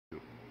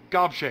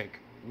Gobshank,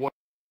 what?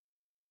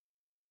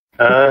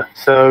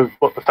 So,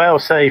 what, the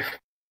fail-safe,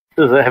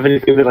 does it have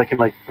anything that I can,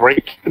 like,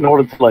 break in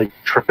order to, like,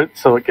 trip it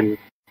so it can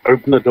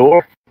open the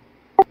door?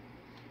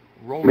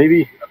 Roll.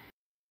 Maybe?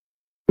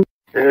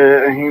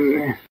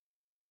 Yeah.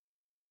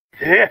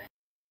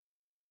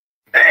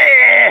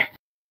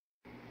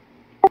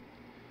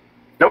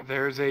 Nope.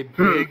 There's a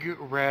big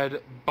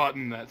red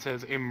button that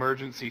says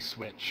emergency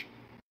switch.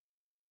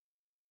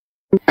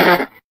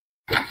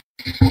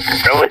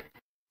 Really?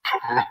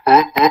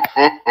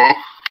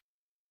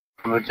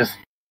 I'll just...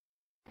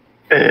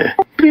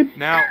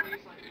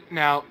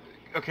 Now,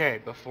 okay,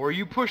 before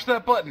you push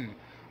that button,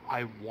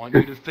 I want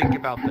you to think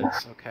about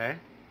this, okay?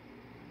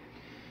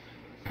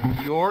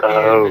 You're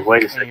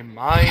in a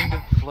mind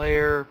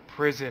flayer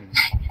prison.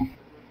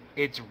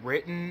 It's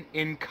written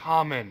in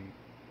common.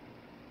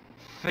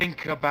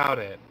 Think about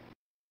it.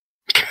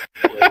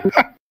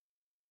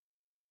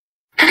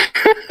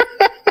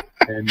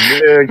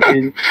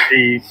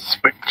 Emergency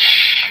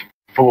switch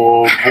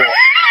for what?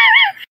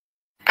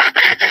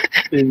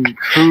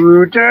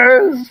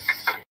 Intruders?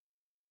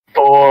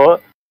 Or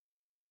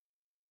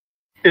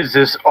is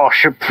this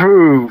OSH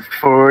approved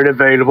for an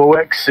available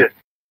exit?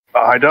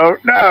 I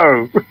don't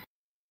know.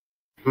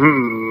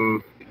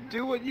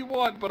 Do what you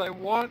want, but I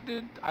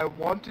wanted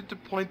to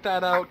point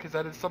that out because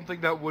that is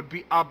something that would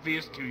be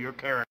obvious to your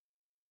character.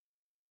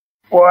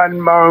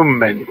 One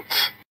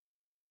moment.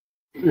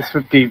 This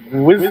would be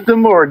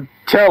wisdom or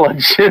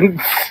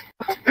intelligence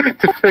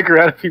to figure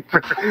out if you...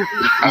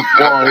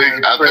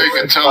 I think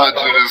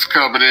intelligence is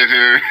coming in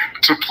here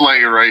to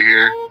play right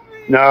here.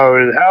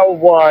 No, how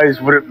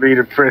wise would it be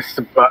to press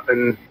the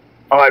button?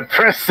 I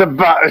press the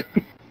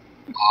button!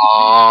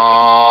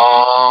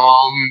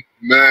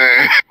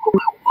 Man.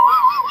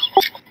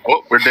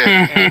 Oh, we're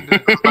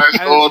dead.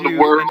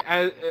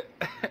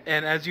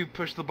 And as you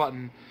push the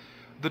button,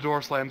 the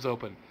door slams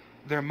open.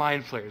 They're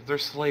mind flayers. They're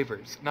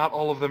slavers. Not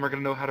all of them are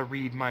going to know how to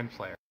read mind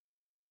flayer.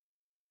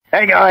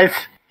 Hey guys!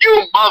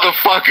 You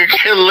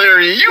motherfucking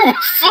Larry! You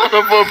son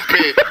of a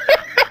bitch!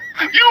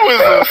 You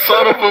was a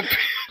son of a bitch!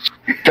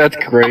 That's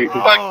great. I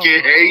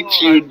fucking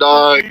hate you,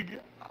 dog.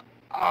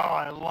 Oh,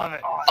 I love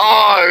it. Oh,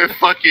 I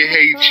fucking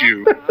hate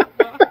you.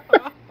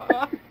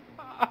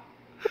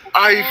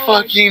 I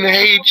fucking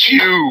hate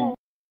you.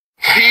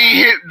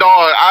 He hit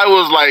dog. I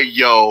was like,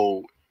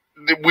 yo,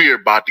 we're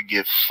about to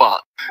get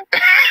fucked.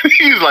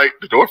 He's like,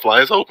 the door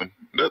flies open.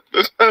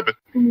 That's happened.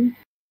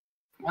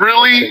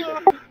 Really?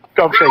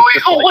 Really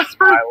hilarious.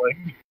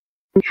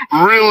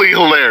 Really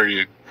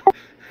hilarious.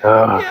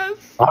 Yes.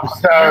 I'm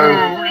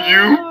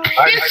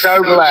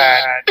so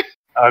glad.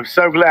 I'm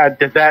so glad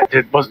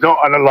that was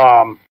not an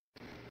alarm.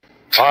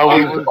 I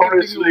was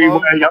honestly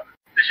weighing up the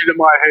decision in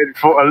my head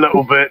for a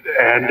little bit,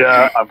 and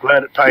I'm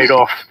glad it paid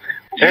off.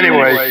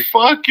 Anyway,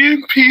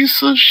 fucking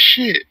piece of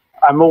shit.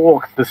 I'm gonna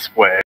walk this way.